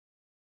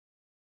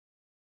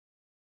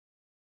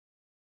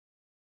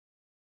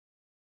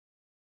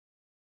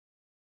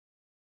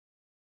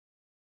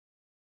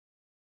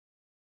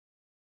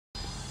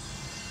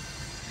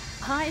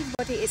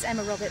everybody, it's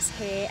Emma Roberts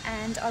here,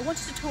 and I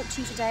wanted to talk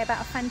to you today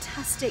about a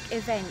fantastic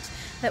event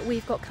that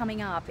we've got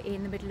coming up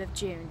in the middle of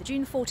June, the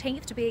June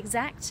 14th to be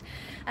exact.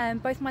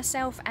 Both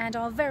myself and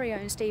our very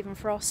own Stephen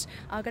Frost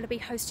are going to be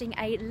hosting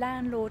a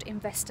landlord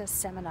investor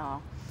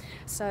seminar.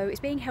 So it's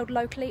being held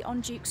locally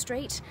on Duke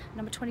Street,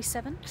 number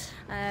 27.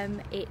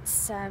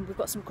 We've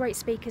got some great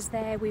speakers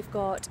there. We've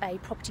got a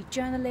property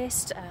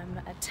journalist,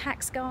 a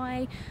tax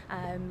guy,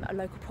 a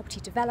local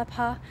property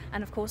developer,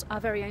 and of course our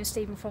very own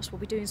Stephen Frost will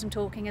be doing some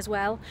talking as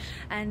well,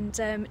 and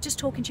just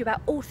talking to you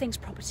about all things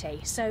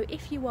property. So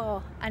if you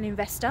are an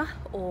investor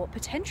or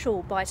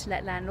potential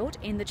buy-to-let landlord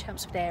in the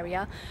Chelmsford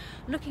area,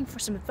 looking for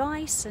some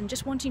advice and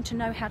just wanting to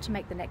know how to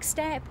make the next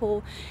step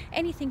or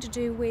anything to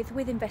do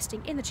with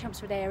investing in the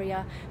Chelmsford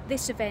area,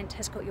 this event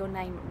has got your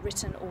name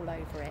written all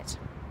over it.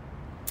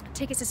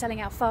 Tickets are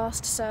selling out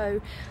fast,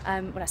 so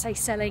when I say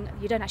selling,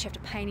 you don't actually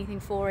have to pay anything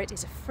for it.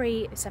 It's a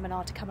free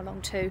seminar to come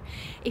along to.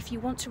 If you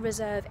want to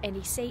reserve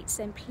any seats,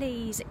 then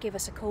please give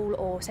us a call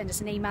or send us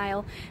an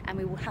email, and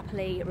we will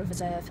happily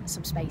reserve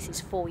some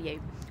spaces for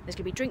you. There's going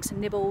to be drinks and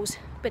nibbles,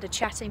 bit of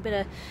chatting,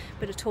 bit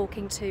of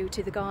talking to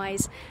the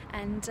guys,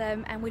 and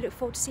we look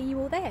forward to seeing you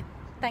all there.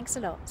 Thanks a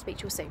lot. Speak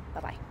to you all soon.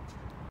 Bye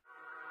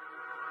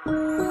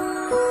bye.